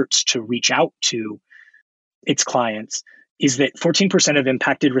industry's efforts to reach out to its clients, is that 14% of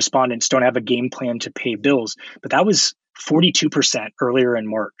impacted respondents don't have a game plan to pay bills, but that was 42% earlier in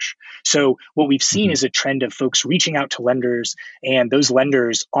March. So what we've seen is a trend of folks reaching out to lenders, and those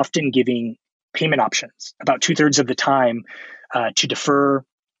lenders often giving payment options about 2/3 of the time to defer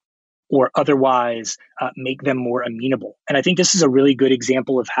or otherwise make them more amenable. And I think this is a really good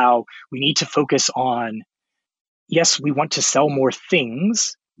example of how we need to focus on, yes, we want to sell more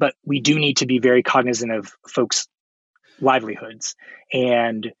things, but we do need to be very cognizant of folks' livelihoods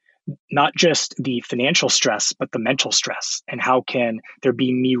and not just the financial stress, but the mental stress. And how can there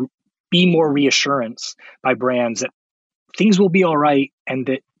be more reassurance by brands that things will be all right and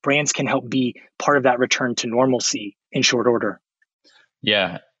that brands can help be part of that return to normalcy in short order.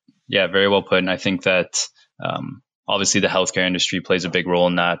 Yeah, very well put. And I think that obviously the healthcare industry plays a big role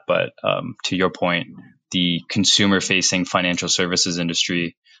in that. But to your point, the consumer-facing financial services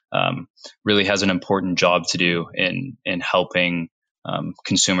industry really has an important job to do in helping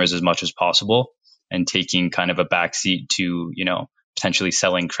consumers as much as possible, and taking kind of a backseat to, potentially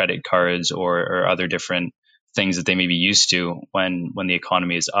selling credit cards or other different things that they may be used to when the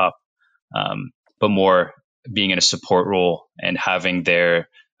economy is up, but more being in a support role and having their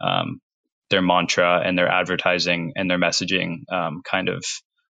mantra and their advertising and their messaging kind of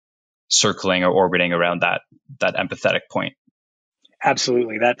circling or orbiting around that empathetic point.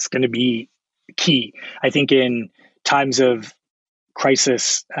 Absolutely. That's going to be key. I think in times of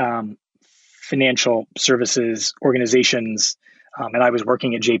crisis, financial services organizations, and I was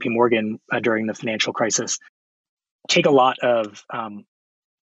working at JP Morgan during the financial crisis, take a lot of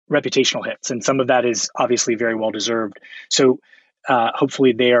reputational hits. And some of that is obviously very well deserved. So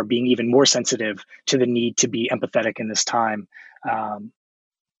hopefully they are being even more sensitive to the need to be empathetic in this time,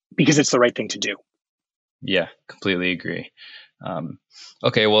 because it's the right thing to do. Yeah, completely agree.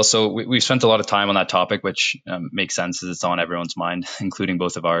 Okay, well, so we've spent a lot of time on that topic, which makes sense as it's on everyone's mind, including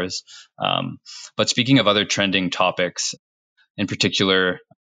both of ours. But speaking of other trending topics, in particular,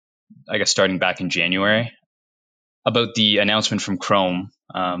 I guess starting back in January, about the announcement from Chrome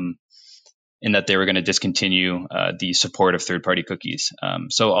in that they were going to discontinue the support of third-party cookies.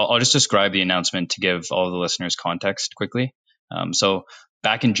 So I'll just describe the announcement to give all the listeners context quickly. So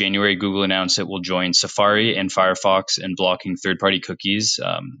back in January, Google announced it will join Safari and Firefox in blocking third-party cookies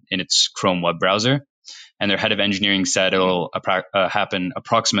in its Chrome web browser. And their head of engineering said it'll happen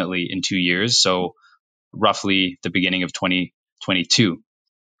approximately in 2 years, so roughly the beginning of 2022.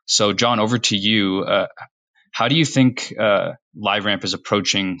 So John, over to you. How do you think LiveRamp is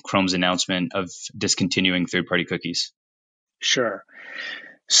approaching Chrome's announcement of discontinuing third-party cookies? Sure.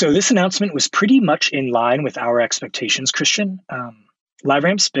 So this announcement was pretty much in line with our expectations, Christian.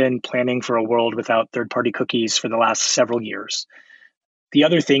 LiveRamp's been planning for a world without third-party cookies for the last several years. The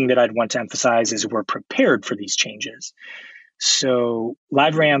other thing that I'd want to emphasize is we're prepared for these changes. So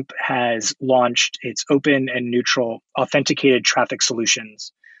LiveRamp has launched its open and neutral authenticated traffic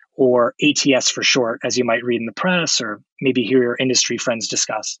solutions, or ATS for short, as you might read in the press or maybe hear your industry friends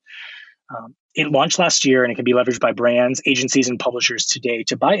discuss. It launched last year, and it can be leveraged by brands, agencies, and publishers today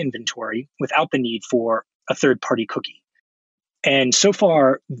to buy inventory without the need for a third-party cookie. And so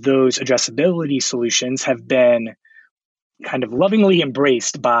far, those addressability solutions have been kind of lovingly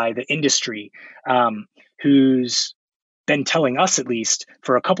embraced by the industry, who's been telling us, at least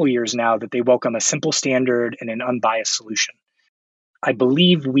for a couple years now, that they welcome a simple standard and an unbiased solution. I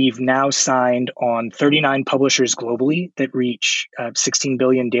believe we've now signed on 39 publishers globally that reach 16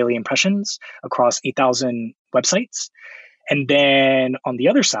 billion daily impressions across 8,000 websites. And then on the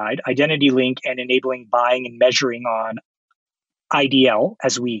other side, Identity Link and enabling buying and measuring on IDL,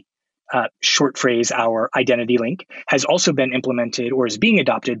 as we short phrase our Identity Link, has also been implemented or is being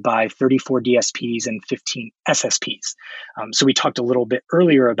adopted by 34 DSPs and 15 SSPs. So we talked a little bit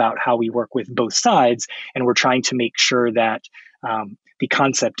earlier about how we work with both sides, and we're trying to make sure that the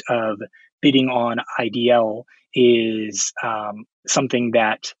concept of bidding on IDL is something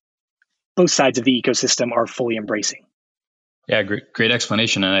that both sides of the ecosystem are fully embracing. Yeah, great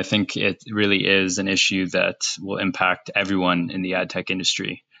explanation. And I think it really is an issue that will impact everyone in the ad tech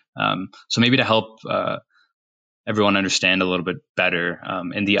industry. So maybe to help everyone understand a little bit better,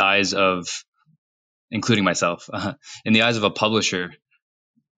 in the eyes of, including myself, in the eyes of a publisher,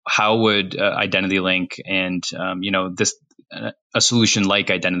 how would Identity Link and a solution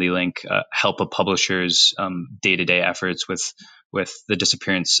like Identity Link help a publisher's day-to-day efforts with the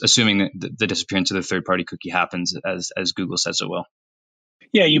disappearance, assuming that the disappearance of the third-party cookie happens as Google says it will?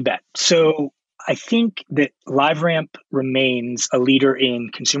 Yeah, you bet. So I think that LiveRamp remains a leader in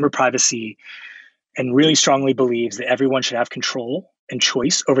consumer privacy and really strongly believes that everyone should have control and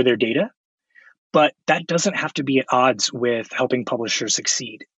choice over their data. But that doesn't have to be at odds with helping publishers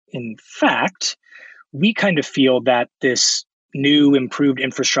succeed. In fact, we kind of feel that this new improved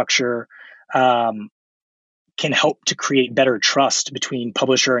infrastructure can help to create better trust between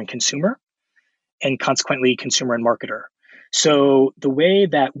publisher and consumer, and consequently consumer and marketer. So the way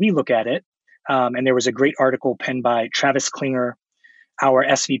that we look at it, and there was a great article penned by Travis Klinger, our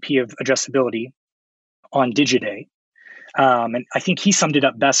SVP of addressability, on Digiday. And I think he summed it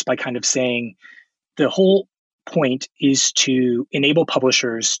up best by kind of saying the whole point is to enable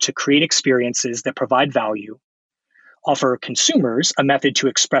publishers to create experiences that provide value, offer consumers a method to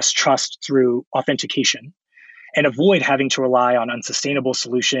express trust through authentication, and avoid having to rely on unsustainable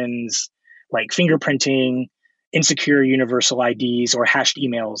solutions like fingerprinting, insecure universal IDs, or hashed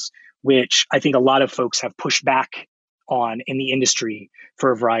emails, which I think a lot of folks have pushed back on in the industry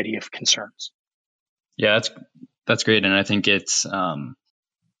for a variety of concerns. Yeah, that's great, and I think it's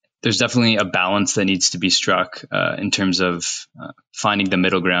there's definitely a balance that needs to be struck in terms of finding the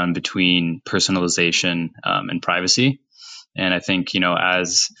middle ground between personalization and privacy. And I think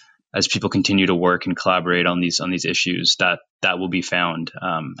as people continue to work and collaborate on these issues, that will be found.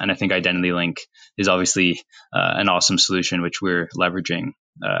 And I think Identity Link is obviously an awesome solution, which we're leveraging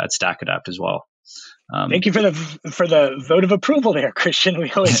at StackAdapt as well. Thank you for the vote of approval there, Christian.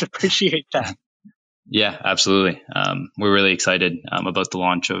 We always appreciate that. Yeah, absolutely. We're really excited about the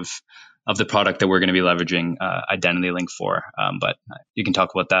launch of the product that we're going to be leveraging Identity Link for. But you can talk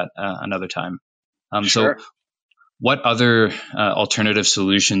about that another time. Sure. So what other alternative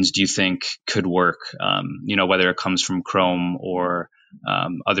solutions do you think could work? Whether it comes from Chrome or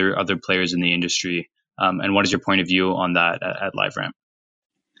other players in the industry, and what is your point of view on that at LiveRamp?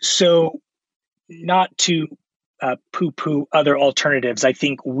 So, not to poo-poo other alternatives, I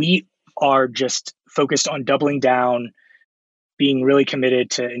think we are just focused on doubling down, being really committed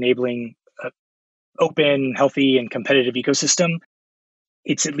to enabling an open, healthy, and competitive ecosystem.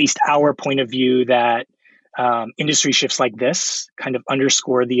 It's at least our point of view that industry shifts like this kind of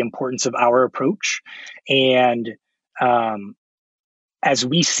underscore the importance of our approach. And as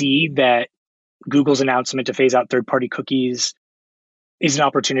we see that Google's announcement to phase out third-party cookies is an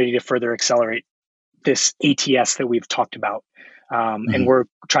opportunity to further accelerate this ATS that we've talked about. And we're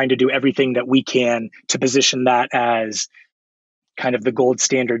trying to do everything that we can to position that as kind of the gold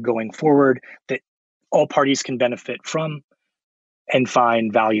standard going forward that all parties can benefit from and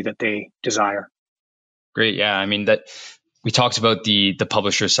find value that they desire. Great. Yeah. I mean, that we talked about the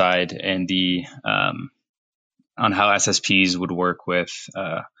publisher side and the on how SSPs would work with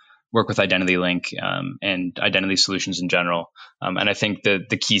Identity Link and identity solutions in general. And I think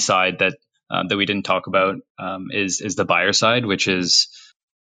the key side that we didn't talk about is the buyer side, which is,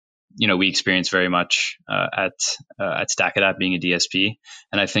 we experience very much at StackAdapt being a DSP.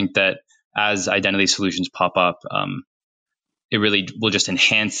 And I think that as identity solutions pop up, it really will just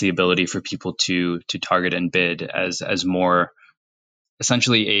enhance the ability for people to target and bid as more,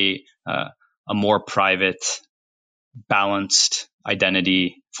 essentially a more private, balanced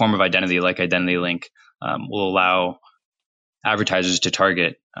form of identity like Identity Link will allow advertisers to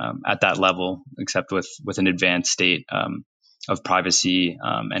target at that level, except with an advanced state of privacy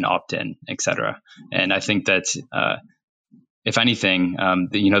and opt-in, et cetera. And I think that if anything,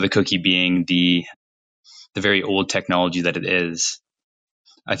 the cookie being the very old technology that it is,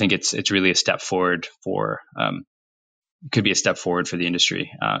 I think it's really a step forward could be a step forward for the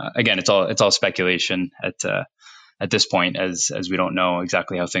industry. Again, it's all speculation at this point, as we don't know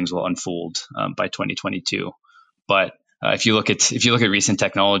exactly how things will unfold by 2022. But if you look at recent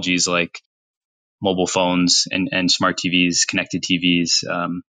technologies like mobile phones and smart TVs, connected TVs,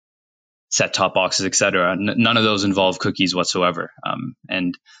 set-top boxes, et cetera, none of those involve cookies whatsoever,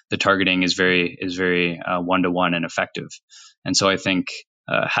 and the targeting is very one-to-one and effective. And so I think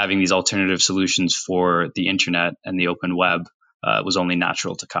having these alternative solutions for the internet and the open web was only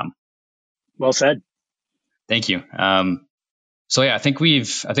natural to come. Well said. Thank you. So yeah, I think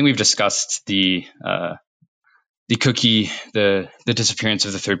we've discussed the cookie, the disappearance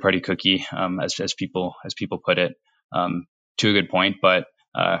of the third-party cookie, as people put it, to a good point. But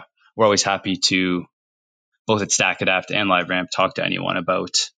we're always happy to, both at StackAdapt and LiveRamp, talk to anyone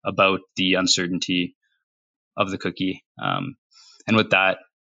about the uncertainty of the cookie. And with that,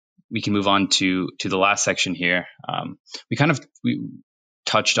 we can move on to the last section here. We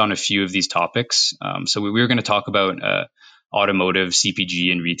touched on a few of these topics. So we were going to talk about automotive,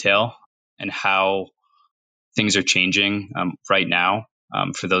 CPG, and retail, and how things are changing right now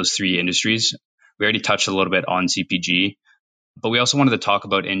for those three industries. We already touched a little bit on CPG, but we also wanted to talk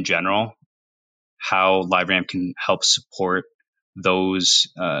about, in general, how LiveRamp can help support those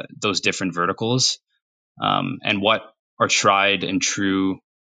different verticals, and what are tried and true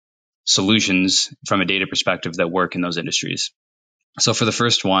solutions from a data perspective that work in those industries. So for the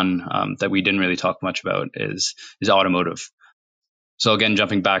first one that we didn't really talk much about is automotive. So again,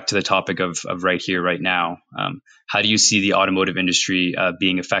 jumping back to the topic of right here, right now, how do you see the automotive industry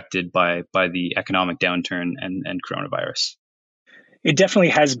being affected by the economic downturn and coronavirus? It definitely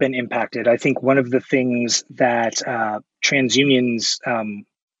has been impacted. I think one of the things that TransUnion's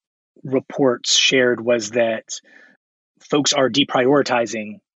reports shared was that folks are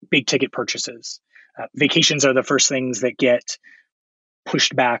deprioritizing big ticket purchases. Vacations are the first things that get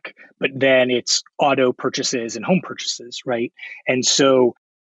pushed back, but then it's auto purchases and home purchases, right? And so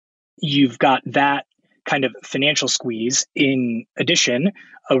you've got that kind of financial squeeze. In addition,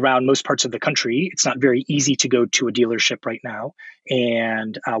 around most parts of the country, it's not very easy to go to a dealership right now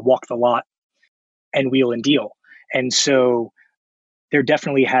and walk the lot and wheel and deal. And so there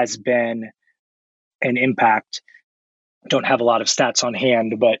definitely has been an impact. Don't have a lot of stats on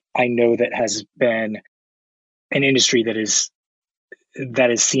hand, but I know that has been an industry that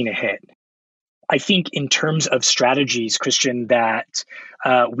has seen a hit. I think in terms of strategies, Christian, that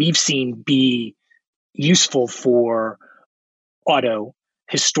we've seen be useful for auto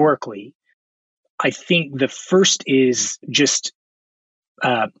historically, I think the first is just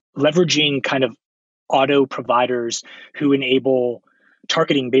leveraging kind of auto providers who enable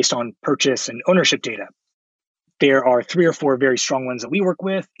targeting based on purchase and ownership data. There are 3 or 4 very strong ones that we work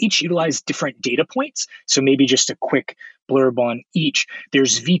with. Each utilize different data points. So maybe just a quick blurb on each.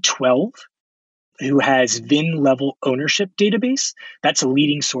 There's V12, who has VIN level ownership database. That's a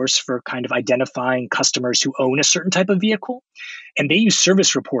leading source for kind of identifying customers who own a certain type of vehicle. And they use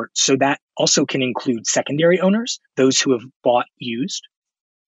service reports. So that also can include secondary owners, those who have bought used.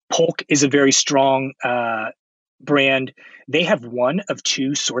 Polk is a very strong brand. They have one of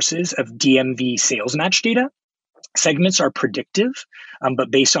 2 sources of DMV sales match data. Segments are predictive,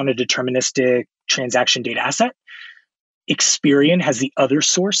 but based on a deterministic transaction data asset. Experian has the other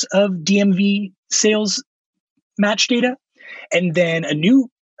source of DMV sales match data. And then a new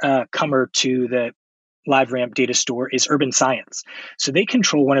comer to the LiveRamp data store is Urban Science. So they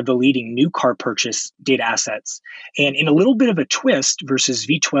control one of the leading new car purchase data assets. And in a little bit of a twist versus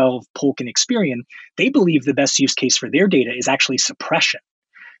V12, Polk, and Experian, they believe the best use case for their data is actually suppression.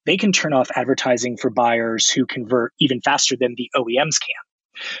 They can turn off advertising for buyers who convert even faster than the OEMs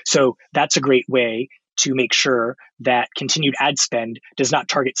can. So that's a great way to make sure that continued ad spend does not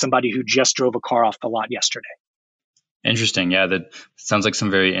target somebody who just drove a car off the lot yesterday. Interesting. Yeah, that sounds like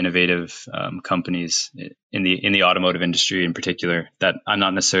some very innovative companies in the automotive industry in particular that I'm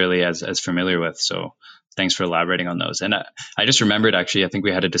not necessarily as familiar with. So thanks for elaborating on those. And I just remembered, actually, I think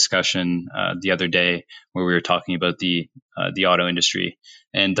we had a discussion the other day where we were talking about the auto industry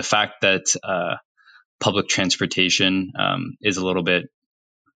and the fact that public transportation is a little bit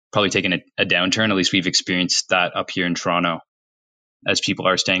probably taking a downturn. At least we've experienced that up here in Toronto as people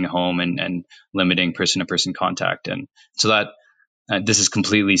are staying home and limiting person-to-person contact. And so that this is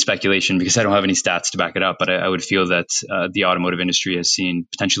completely speculation because I don't have any stats to back it up, but I would feel that the automotive industry has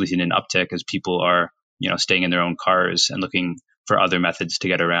potentially seen an uptick as people are staying in their own cars and looking for other methods to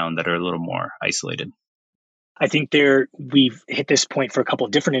get around that are a little more isolated. I think we've hit this point for a couple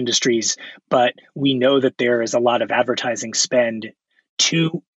of different industries, but we know that there is a lot of advertising spend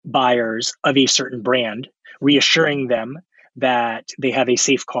to buyers of a certain brand, reassuring them that they have a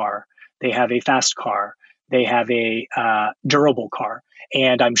safe car, they have a fast car, they have a durable car.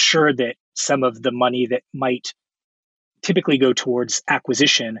 And I'm sure that some of the money that might typically go towards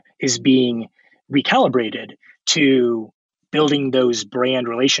acquisition is being recalibrated to building those brand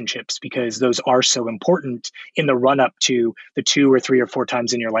relationships because those are so important in the run up to the 2 or 3 or 4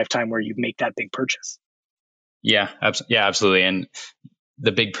 times in your lifetime where you make that big purchase. Yeah, absolutely. And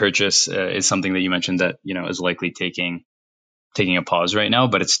the big purchase is something that you mentioned that is likely taking a pause right now,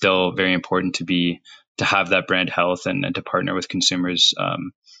 but it's still very important to have that brand health and to partner with consumers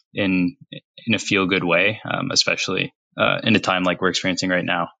in a feel good way, especially in a time like we're experiencing right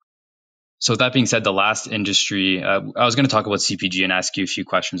now. So with that being said, the last industry, I was going to talk about CPG and ask you a few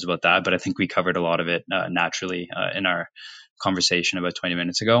questions about that, but I think we covered a lot of it naturally in our conversation about 20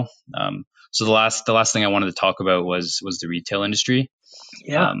 minutes ago. So the last thing I wanted to talk about was the retail industry.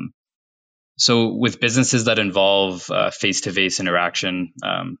 Yeah. So with businesses that involve face-to-face interaction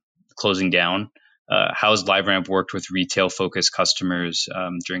closing down, how has LiveRamp worked with retail-focused customers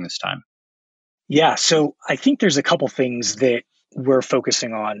during this time? Yeah, so I think there's a couple things that we're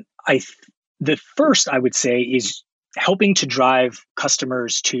focusing on. The first, I would say, is helping to drive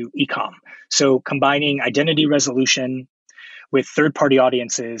customers to e-com. So combining identity resolution with third-party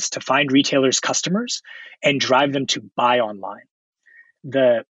audiences to find retailers' customers and drive them to buy online.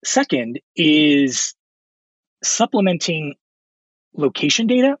 The second is supplementing location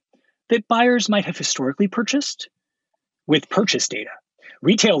data that buyers might have historically purchased with purchase data.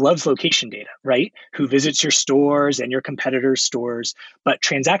 Retail loves location data, right? Who visits your stores and your competitors' stores, but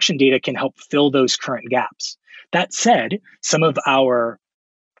transaction data can help fill those current gaps. That said, some of our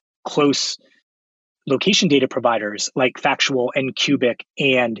close location data providers like Factual and Cubic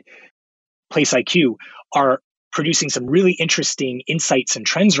and PlaceIQ are producing some really interesting insights and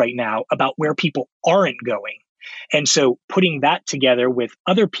trends right now about where people aren't going And so putting that together with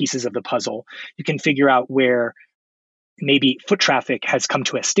other pieces of the puzzle, you can figure out where maybe foot traffic has come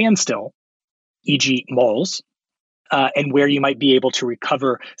to a standstill, e.g. malls, and where you might be able to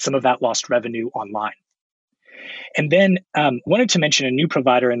recover some of that lost revenue online. And then wanted to mention a new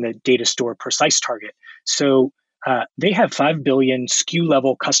provider in the data store, Precise Target. So they have 5 billion SKU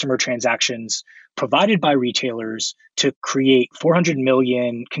level customer transactions provided by retailers to create 400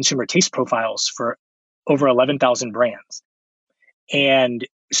 million consumer taste profiles for over 11,000 brands. And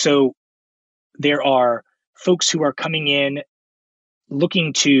so there are folks who are coming in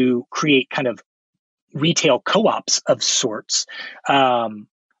looking to create kind of retail co-ops of sorts,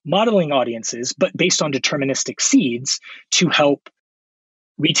 modeling audiences, but based on deterministic seeds to help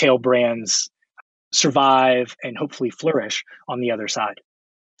retail brands survive and hopefully flourish on the other side.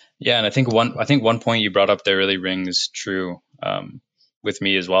 Yeah, and I think one point you brought up there really rings true with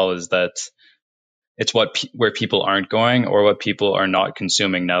me as well, is that it's where people aren't going, or what people are not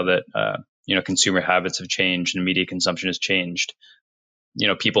consuming now that consumer habits have changed and media consumption has changed.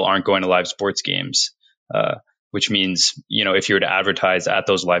 People aren't going to live sports games, which means if you were to advertise at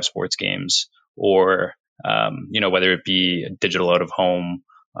those live sports games, or whether it be digital out of home,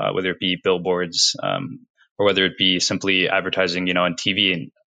 whether it be billboards, or whether it be simply advertising on TV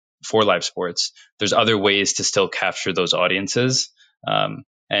and for live sports, there's other ways to still capture those audiences,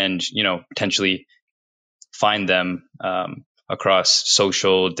 and potentially find them across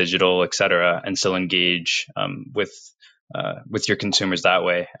social, digital, etc., and still engage with your consumers that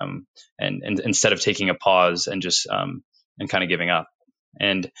way, and instead of taking a pause and just and kind of giving up.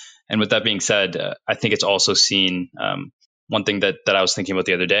 And with that being said, I think it's also seen, one thing that I was thinking about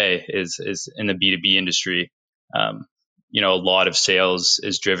the other day is in the B2B industry, a lot of sales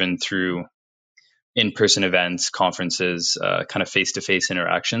is driven through in-person events, conferences, kind of face-to-face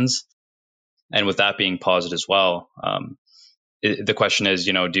interactions. And with that being paused as well, the question is,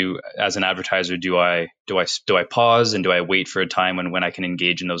 as an advertiser, do I pause, and do I wait for a time when I can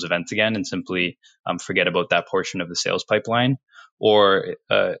engage in those events again and simply forget about that portion of the sales pipeline? Or,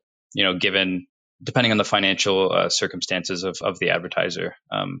 depending on the financial circumstances of the advertiser,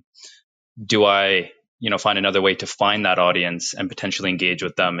 do I find another way to find that audience and potentially engage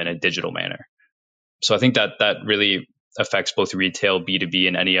with them in a digital manner? So I think that really affects both retail, B2B,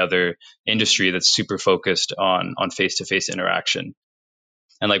 and any other industry that's super focused on face-to-face interaction.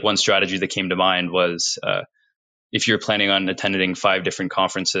 And like one strategy that came to mind was, if you're planning on attending 5 different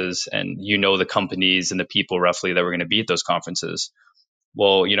conferences and the companies and the people roughly that were going to be at those conferences,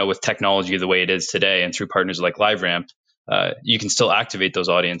 well, with technology the way it is today and through partners like LiveRamp, you can still activate those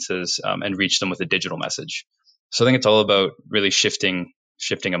audiences and reach them with a digital message. So I think it's all about really shifting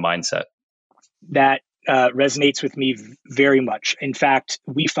a mindset. That resonates with me very much. In fact,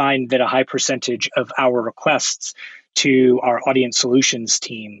 we find that a high percentage of our requests to our audience solutions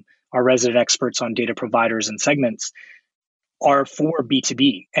team, our resident experts on data providers and segments, are for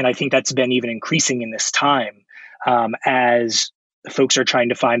B2B. And I think that's been even increasing in this time, as folks are trying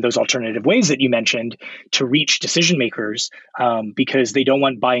to find those alternative ways that you mentioned to reach decision makers, because they don't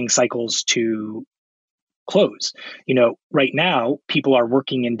want buying cycles to close. Right now, people are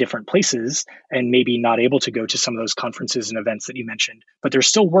working in different places and maybe not able to go to some of those conferences and events that you mentioned, but they're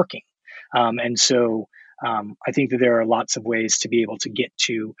still working. And so I think that there are lots of ways to be able to get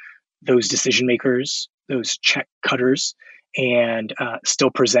to those decision makers, those check cutters, and still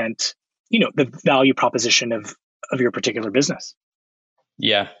present, the value proposition of your particular business.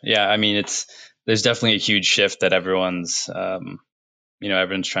 Yeah. I mean, there's definitely a huge shift that everyone's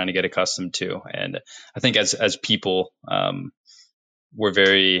trying to get accustomed to. And I think as people, we're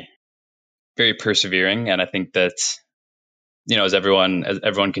very, very persevering. And I think that, as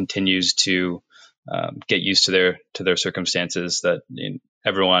everyone continues to get used to their circumstances, that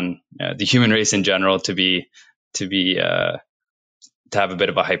everyone, the human race in general, to have a bit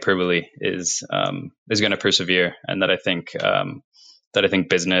of a hyperbole is going to persevere. And that I think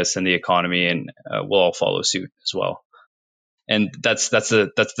business and the economy and will all follow suit as well. And that's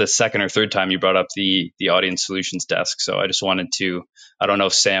the second or third time you brought up the audience solutions desk. So I just wanted to, I don't know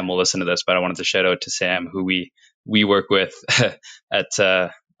if Sam will listen to this, but I wanted to shout out to Sam, who we work with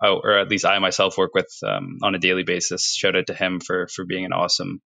or at least I myself work with on a daily basis. Shout out to him for being an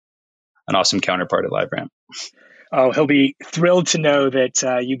awesome counterpart at LiveRamp. Oh, he'll be thrilled to know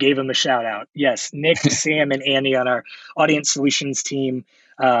that you gave him a shout out. Yes, Nick, Sam, and Andy on our audience solutions team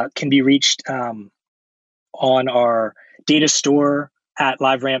can be reached on our data store at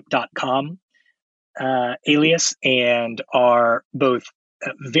liveramp.com alias, and are both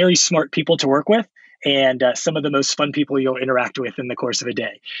very smart people to work with and some of the most fun people you'll interact with in the course of a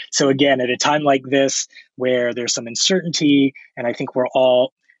day. So again, at a time like this where there's some uncertainty and I think we're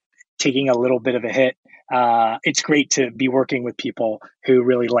all taking a little bit of a hit, it's great to be working with people who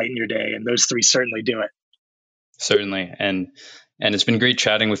really lighten your day, and those three certainly do it. Certainly. And it's been great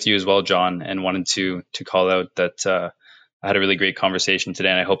chatting with you as well, John, and wanted to call out that I had a really great conversation today,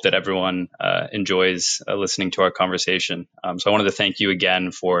 and I hope that everyone enjoys listening to our conversation. So I wanted to thank you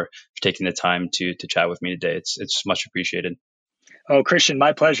again for taking the time to chat with me today. It's much appreciated. Oh, Christian,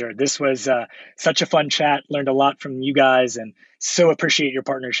 my pleasure. This was such a fun chat. Learned a lot from you guys, and so appreciate your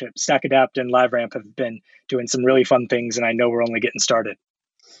partnership. StackAdapt and LiveRamp have been doing some really fun things, and I know we're only getting started.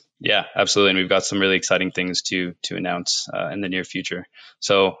 Yeah, absolutely. And we've got some really exciting things to announce in the near future.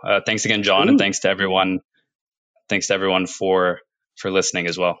 So thanks again, John, and thanks to everyone. Thanks to everyone for listening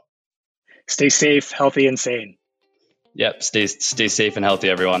as well. Stay safe, healthy, and sane. Yep, stay safe and healthy,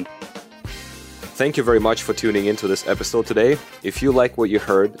 everyone. Thank you very much for tuning into this episode today. If you like what you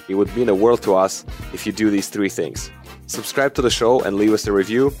heard, it would mean a world to us if you do these three things. Subscribe to the show and leave us a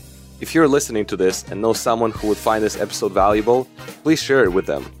review. If you're listening to this and know someone who would find this episode valuable, please share it with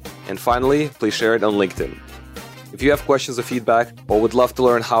them. And finally, please share it on LinkedIn. If you have questions or feedback, or would love to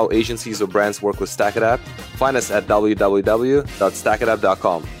learn how agencies or brands work with StackAdapt, find us at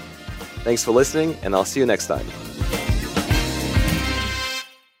www.stackadapt.com. Thanks for listening, and I'll see you next time.